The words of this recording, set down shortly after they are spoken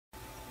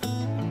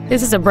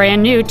This is a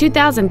brand new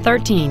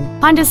 2013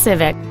 Honda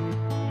Civic.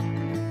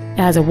 It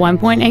has a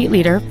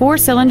 1.8-liter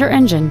four-cylinder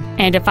engine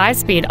and a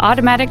 5-speed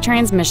automatic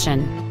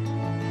transmission.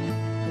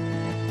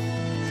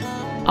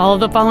 All of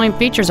the following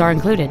features are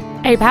included: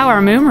 a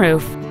power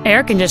moonroof,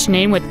 air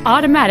conditioning with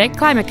automatic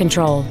climate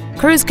control,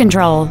 cruise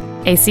control,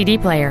 a CD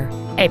player,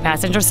 a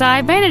passenger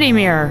side vanity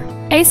mirror,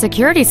 a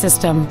security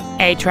system,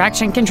 a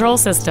traction control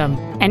system,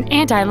 an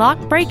anti-lock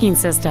braking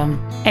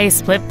system, a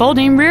split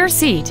folding rear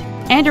seat,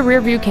 and a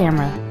rear view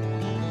camera.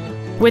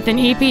 With an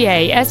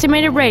EPA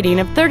estimated rating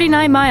of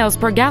 39 miles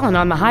per gallon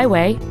on the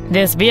highway,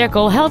 this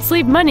vehicle helps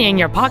leave money in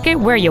your pocket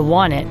where you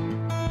want it.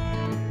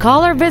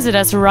 Call or visit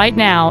us right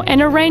now and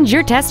arrange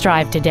your test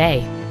drive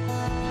today.